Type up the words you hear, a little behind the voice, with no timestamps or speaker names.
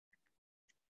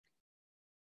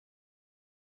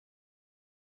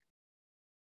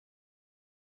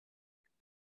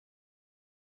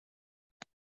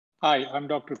Hi, I'm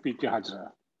Dr. P.K.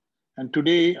 Hajra, and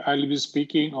today I'll be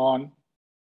speaking on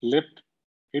left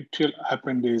atrial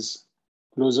appendage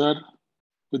closure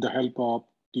with the help of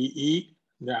TE,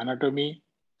 the anatomy,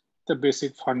 the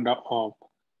basic funda of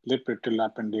left atrial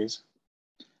appendage.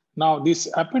 Now,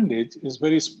 this appendage is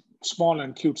very small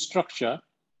and cute structure,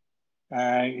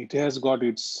 and it has got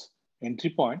its entry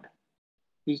point.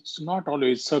 It's not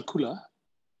always circular,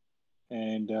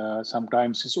 and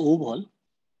sometimes it's oval.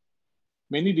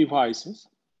 Many devices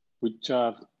which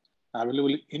are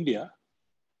available in India,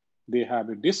 they have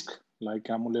a disc like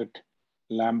amulet,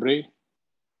 lamprey.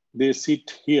 They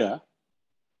sit here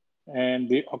and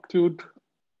they occlude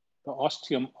the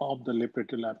ostium of the left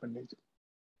atrial appendage.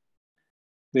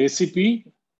 The ACP,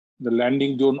 the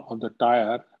landing zone of the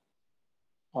tire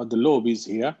or the lobe is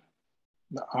here.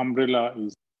 The umbrella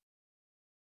is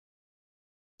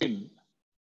in.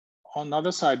 On the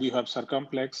other side, you have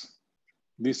circumflex.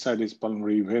 This side is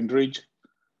pulmonary vein ridge,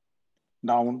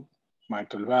 down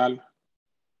mitral valve.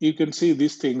 You can see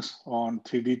these things on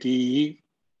 3D TE,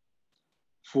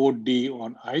 4D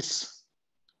on ICE.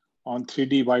 On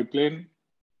 3D biplane,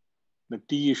 the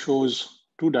TE shows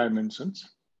 2 dimensions,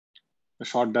 the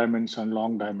short dimension,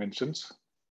 long dimensions.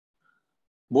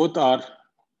 Both are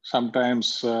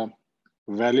sometimes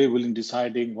valuable in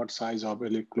deciding what size of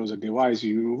LAAC closure device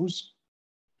you use.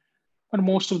 But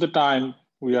most of the time,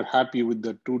 we are happy with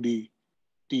the 2D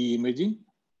TE imaging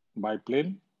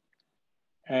biplane.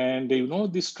 And you know,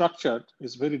 this structure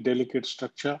is very delicate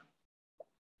structure.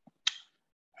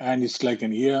 And it's like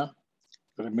an ear.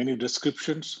 There are many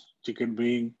descriptions, chicken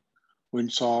wing,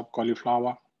 windsock,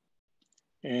 cauliflower.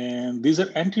 And these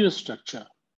are anterior structure.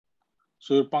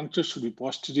 So your puncture should be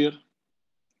posterior.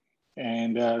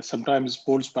 And sometimes it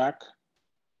folds back.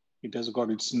 It has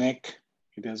got its neck.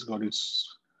 It has got its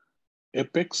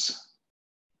apex.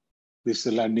 This is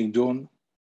the landing zone.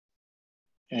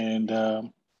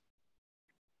 And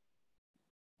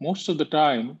most of the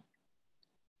time,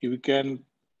 if you can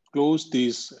close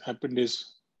this appendage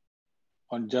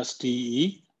on just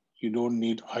TE, you don't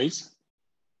need eyes.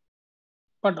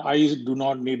 But eyes do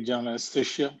not need general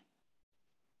anesthesia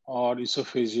or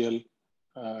esophageal,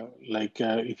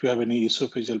 if you have any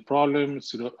esophageal problem,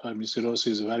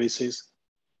 cirrhosis, varices,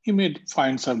 you may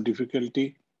find some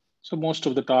difficulty. So most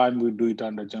of the time we do it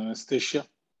under general anesthesia,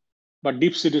 but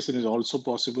deep sedation is also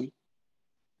possible.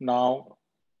 Now,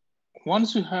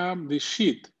 once you have the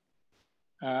sheath,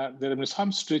 there will be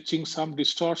some stretching, some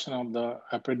distortion of the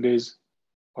appendage,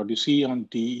 what you see on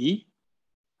TE,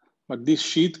 but this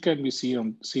sheath can be seen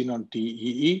on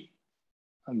TEE.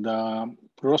 And the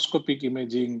fluoroscopic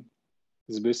imaging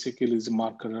is basically the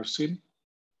marker seen.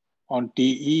 On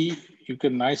TE, you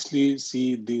can nicely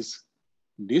see this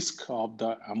disc of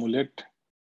the amulet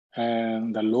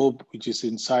and the lobe, which is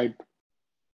inside.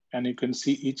 And you can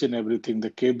see each and everything, the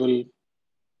cable,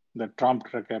 the trump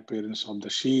track appearance of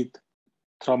the sheath,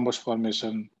 thrombus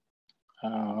formation,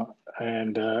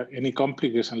 and any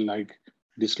complication like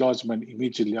dislodgement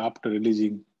immediately after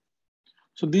releasing.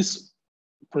 So this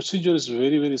procedure is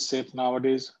very, very safe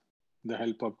nowadays, the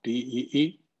help of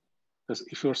TEE. Because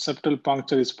if your septal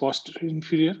puncture is posterior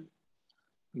inferior,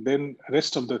 then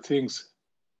rest of the things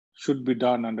should be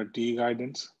done under TE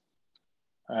guidance.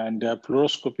 And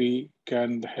fluoroscopy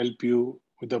can help you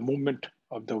with the movement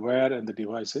of the wear and the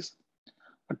devices.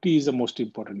 But TE is the most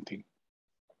important thing.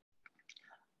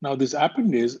 Now this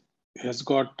appendage has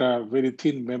got a very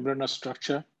thin membranous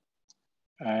structure,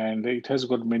 and it has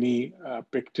got many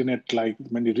pectinate, like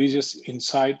many ridges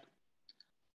inside.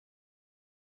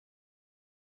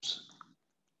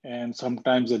 And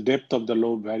sometimes the depth of the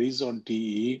lobe varies on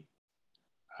TE.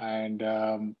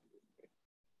 And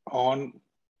on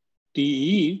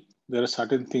TE, there are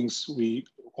certain things we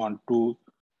want to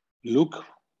look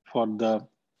for the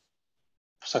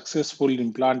successful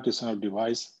implantation of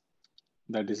device,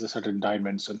 that is a certain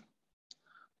dimension.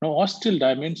 Now, ostial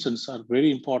dimensions are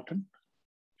very important,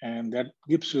 and that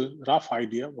gives you a rough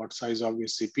idea what size of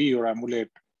ACP or amulet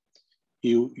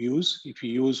you use. If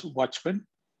you use Watchman,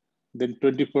 then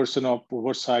 20% of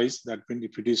oversize, that means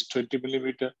if it is 20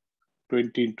 millimeter,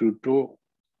 20 into 2,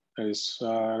 that is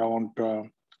around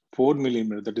 4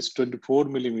 millimeter, that is 24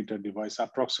 millimeter device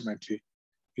approximately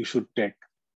you should take.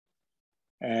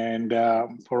 And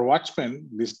for Watchman,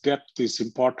 this depth is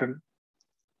important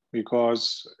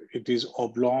because it is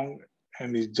oblong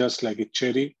and it's just like a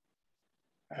cherry.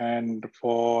 And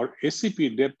for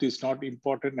ACP, depth is not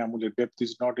important, amulet depth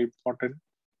is not important,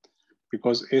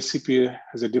 because ACP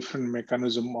has a different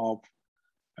mechanism of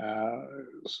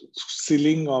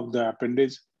sealing of the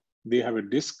appendage. They have a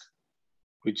disc,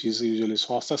 which is usually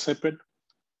saucer sepet,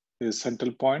 the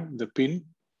central point, the pin,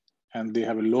 and they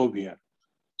have a lobe here.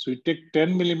 So we take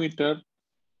 10 millimeter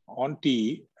on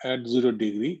TE at 0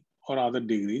 degree or other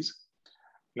degrees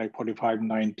like 45,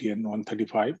 90, and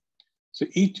 135. So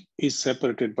each is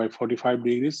separated by 45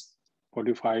 degrees,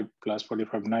 45 plus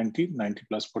 45, 90, 90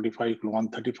 plus 45 equal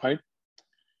 135.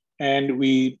 And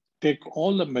we take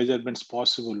all the measurements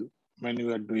possible when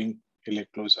you are doing LAA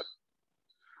closure.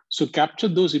 So capture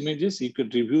those images, you can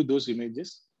review those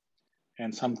images,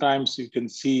 and sometimes you can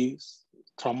see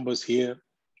thrombus here,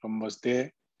 thrombus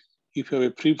there. If you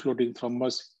have a free-floating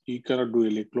thrombus, you cannot do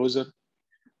LAA closure.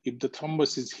 If the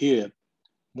thrombus is here,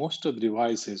 most of the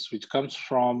devices which comes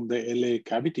from the LAA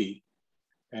cavity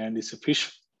and it's a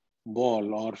fish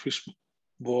ball or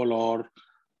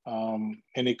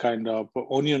any kind of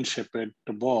onion-shaped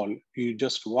ball, you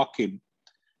just walk in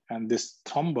and this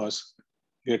thrombus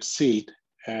gets sealed,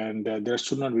 and there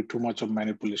should not be too much of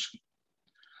manipulation.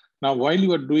 Now, while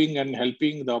you are doing and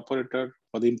helping the operator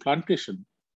for the implantation,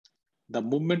 the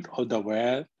movement of the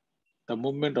wire, the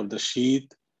movement of the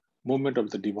sheath, movement of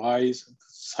the device, the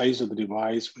size of the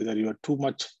device, whether you are too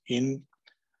much in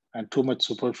and too much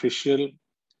superficial,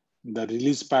 the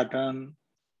release pattern,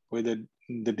 whether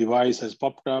the device has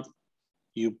popped up,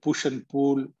 you push and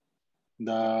pull,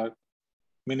 the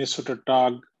Minnesota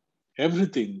tug,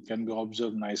 everything can be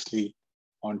observed nicely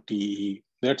on TE.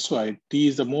 That's why TE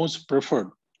is the most preferred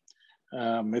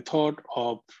method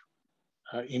of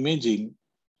imaging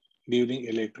during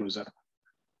LAA closure.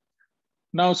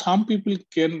 Now, some people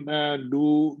can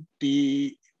do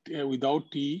TE without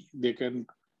TE. They can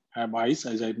have ice.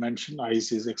 As I mentioned,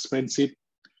 ice is expensive.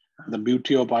 The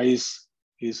beauty of ice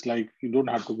is like you don't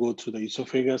have to go through the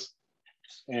esophagus.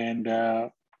 And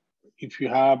if you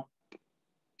have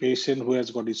patient who has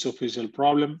got esophageal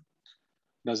problem,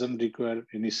 doesn't require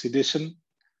any sedation.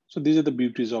 So these are the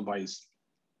beauties of ice.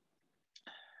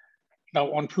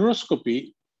 Now on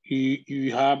fluoroscopy,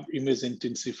 you have image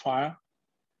intensifier.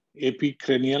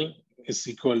 Epicranial is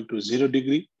equal to 0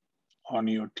 degree on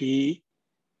your TE.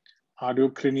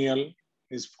 Audiocranial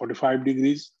is 45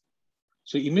 degrees.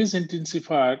 So image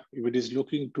intensifier, if it is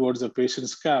looking towards the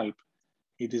patient's scalp,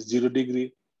 it is 0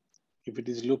 degree. If it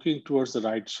is looking towards the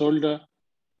right shoulder,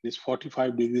 it is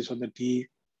 45 degrees on the TE.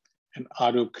 And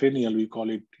audiocranial, we call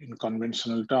it in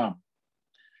conventional term.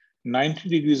 90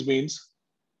 degrees means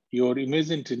your image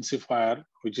intensifier,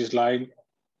 which is lying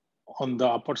on the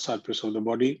upper surface of the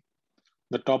body,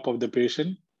 the top of the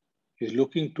patient is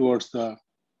looking towards the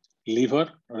liver,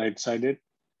 right-sided,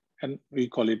 and we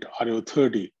call it RO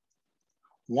 30.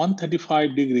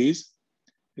 135 degrees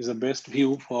is the best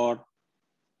view for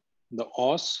the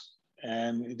os,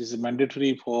 and it is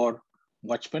mandatory for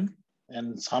watchmen.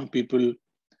 And some people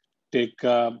take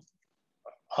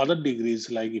other degrees,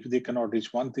 like if they cannot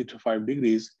reach 135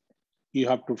 degrees, you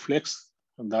have to flex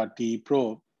the TE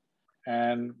probe,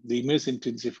 and the image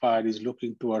intensifier is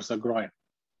looking towards the groin.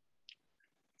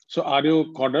 So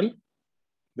caudal,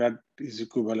 that is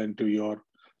equivalent to your.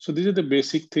 So these are the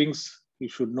basic things you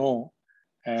should know.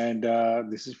 And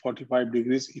this is 45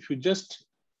 degrees. If you just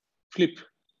flip,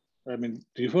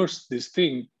 reverse this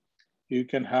thing, you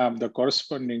can have the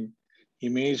corresponding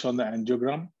image on the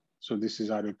angiogram. So this is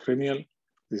audiocranial,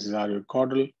 this is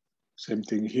caudal, same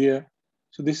thing here.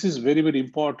 So this is very, very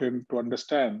important to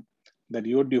understand that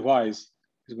your device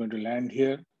is going to land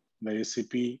here, the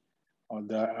ACP or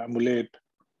the amulet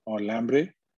or lambre,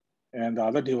 and the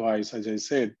other device, as I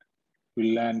said,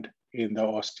 will land in the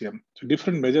ostium. So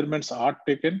different measurements are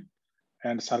taken,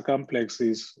 and circumflex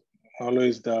is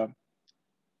always the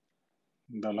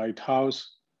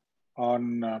lighthouse.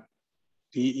 On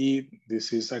TE,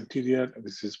 this is anterior,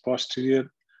 this is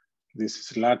posterior, this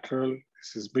is lateral,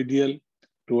 this is medial,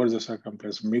 towards the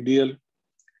circumflex medial.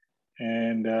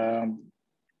 And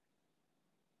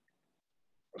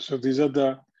so these are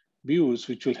the views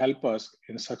which will help us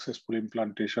in successful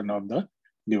implantation of the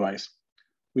device.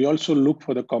 We also look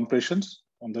for the compressions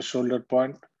on the shoulder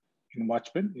point in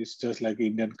watchman. It's just like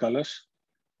Indian colors.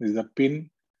 This is a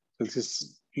pin. This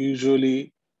is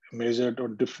usually measured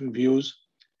on different views.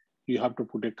 You have to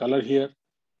put a color here.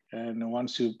 And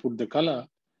once you put the color,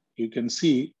 you can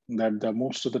see that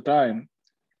most of the time,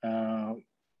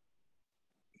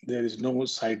 there is no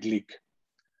side leak.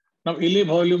 Now, LA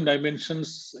volume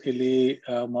dimensions, LA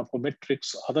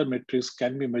morphometrics, other metrics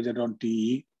can be measured on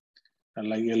TE,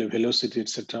 like LA velocity,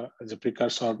 etc., as a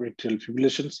precursor of atrial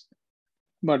fibrillations.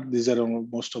 But these are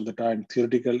most of the time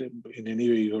theoretical. In any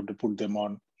way, you have to put them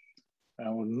on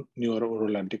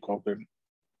neuro-oral anticoagulant.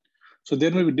 So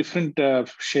there may be different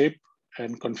shape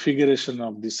and configuration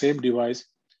of the same device.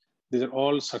 These are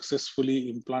all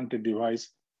successfully implanted device.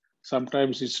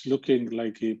 Sometimes it's looking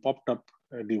like a popped up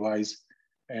device,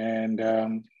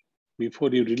 And before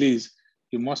you release,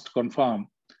 you must confirm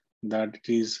that it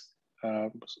is,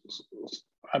 more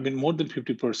than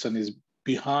 50% is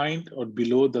behind or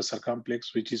below the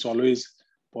circumflex, which is always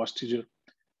posterior.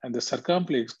 And the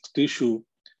circumflex tissue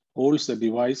holds the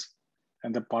device,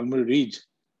 and the pulmonary ridge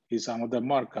is another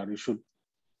marker. You should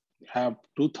have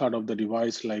 2/3 of the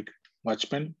device like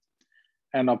watchman.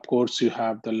 And of course, you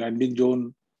have the landing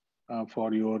zone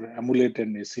for your amulet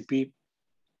and ACP.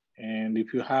 And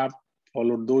if you have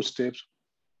followed those steps,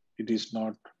 it is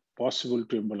not possible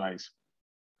to embolize.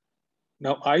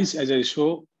 Now, eyes, as I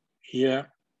show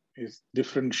here, is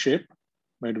different shape,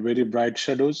 but very bright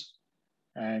shadows.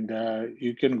 And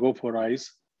you can go for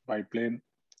eyes by plane.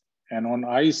 And on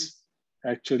eyes,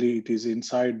 actually, it is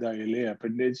inside the LA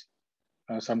appendage.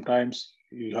 Sometimes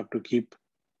you have to keep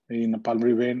in a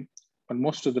pulmonary vein, but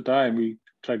most of the time we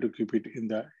try to keep it in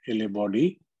the LA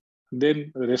body.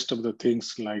 Then the rest of the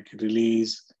things like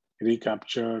release,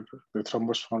 recapture, the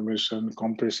thrombus formation,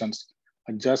 compressions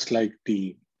are just like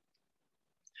T.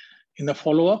 In the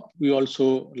follow-up, we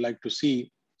also like to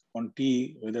see on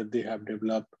T whether they have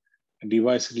developed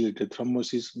device-related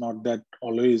thrombosis. Not that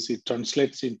always it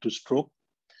translates into stroke.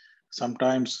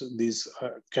 Sometimes these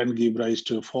can give rise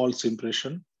to a false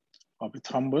impression of a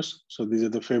thrombus. So these are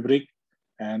the fabric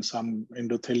and some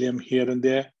endothelium here and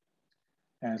there.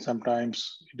 And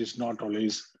sometimes it is not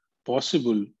always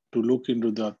possible to look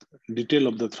into the detail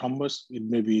of the thrombus. It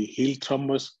may be heel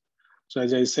thrombus. So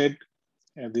as I said,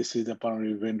 this is the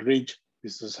pulmonary vein ridge.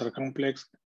 This is the circumflex,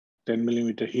 10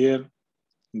 millimeter here.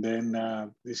 Then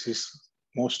this is,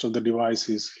 most of the device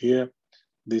is here.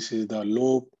 This is the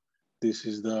lobe. This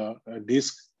is the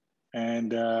disc.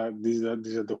 And these are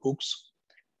the hooks.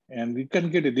 And we can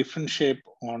get a different shape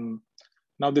on.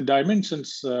 Now the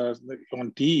dimensions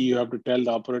on T, you have to tell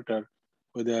the operator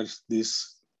whether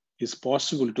this is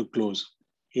possible to close.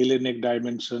 LA neck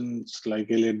dimensions like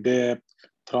LA depth,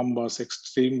 thrombus,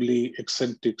 extremely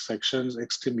eccentric sections,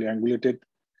 extremely angulated.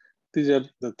 These are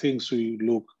the things we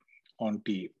look on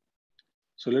T.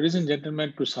 So ladies and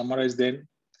gentlemen, to summarize then,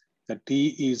 the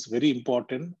T is very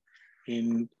important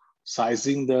in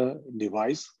sizing the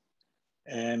device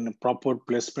and proper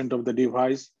placement of the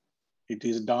device. It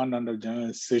is done under general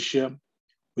anesthesia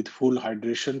with full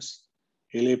hydrations.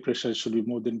 LA pressure should be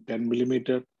more than 10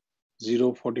 millimeter,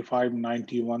 0, 45,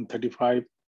 90, 135.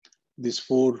 These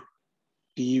 4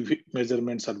 T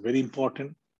measurements are very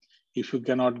important. If you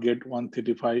cannot get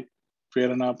 135,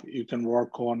 fair enough, you can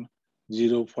work on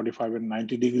 0, 45, and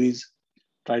 90 degrees.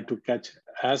 Try to catch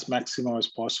as maximum as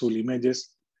possible images.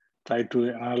 Try to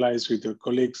analyze with your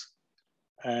colleagues.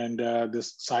 And the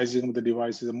sizing of the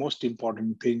device is the most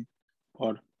important thing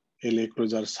for LA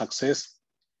closure success.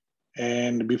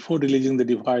 And before releasing the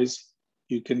device,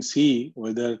 you can see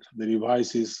whether the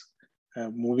device is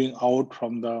moving out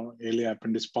from the LA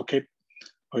appendage pocket,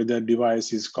 whether the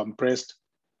device is compressed.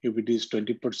 If it is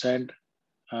 20%,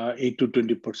 8 to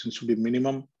 20% should be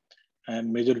minimum,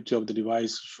 and majority of the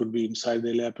device should be inside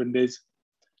the LA appendage.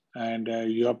 And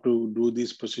you have to do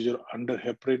this procedure under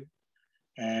heparin.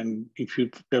 And if you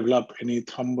develop any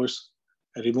thrombus,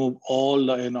 remove all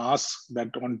and ask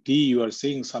that on T you are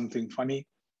seeing something funny,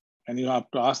 and you have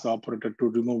to ask the operator to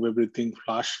remove everything,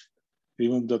 flush,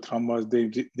 remove the thrombus,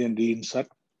 then reinsert.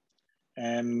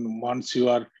 And once you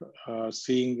are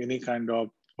seeing any kind of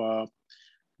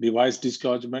device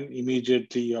dislodgement,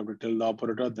 immediately you have to tell the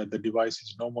operator that the device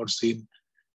is no more seen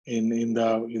in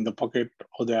the pocket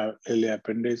or the LA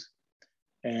appendage.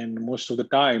 And most of the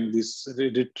time, this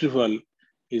retrieval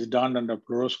is done under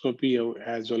fluoroscopy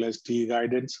as well as T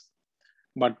guidance.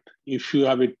 But if you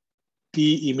have a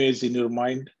T image in your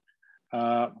mind,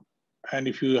 and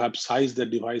if you have sized the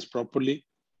device properly,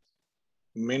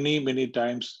 many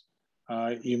times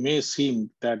you may seem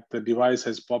that the device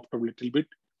has popped up a little bit,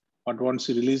 but once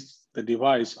you release the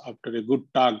device after a good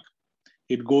tug,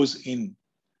 it goes in.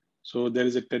 So there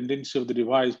is a tendency of the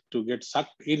device to get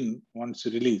sucked in once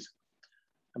you release,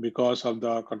 because of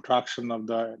the contraction of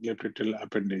the left atrial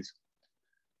appendage.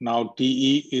 Now,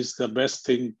 TE is the best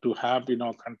thing to have in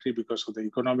our country because of the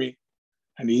economy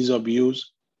and ease of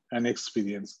use and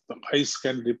experience. The eyes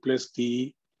can replace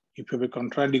TE if you have a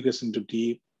contraindication to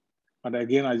TE. But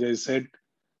again, as I said,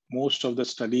 most of the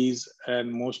studies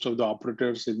and most of the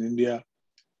operators in India,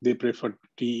 they prefer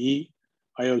TE.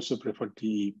 I also prefer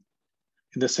TE.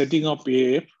 In the setting of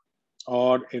AF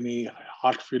or any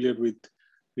heart failure with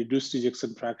reduced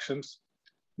ejection fractions,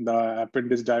 the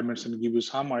appendage dimension give you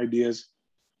some ideas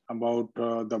about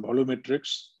the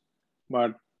volumetrics,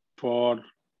 but for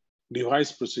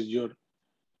device procedure,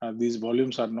 these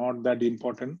volumes are not that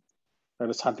important. There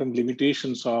are certain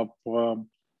limitations of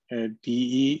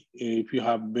TE. If you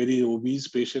have very obese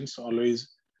patients, always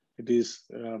it is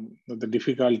the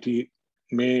difficulty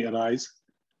may arise,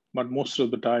 but most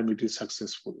of the time it is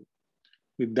successful.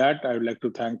 With that, I would like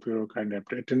to thank for your kind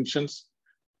attentions.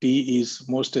 T is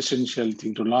most essential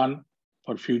thing to learn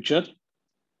for future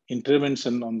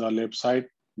intervention on the left side,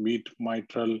 be it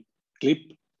mitral clip,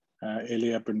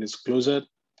 LA appendage closure,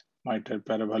 mitral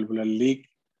paravalvular leak,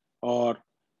 or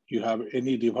you have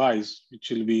any device which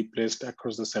will be placed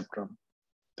across the septum.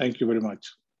 Thank you very much.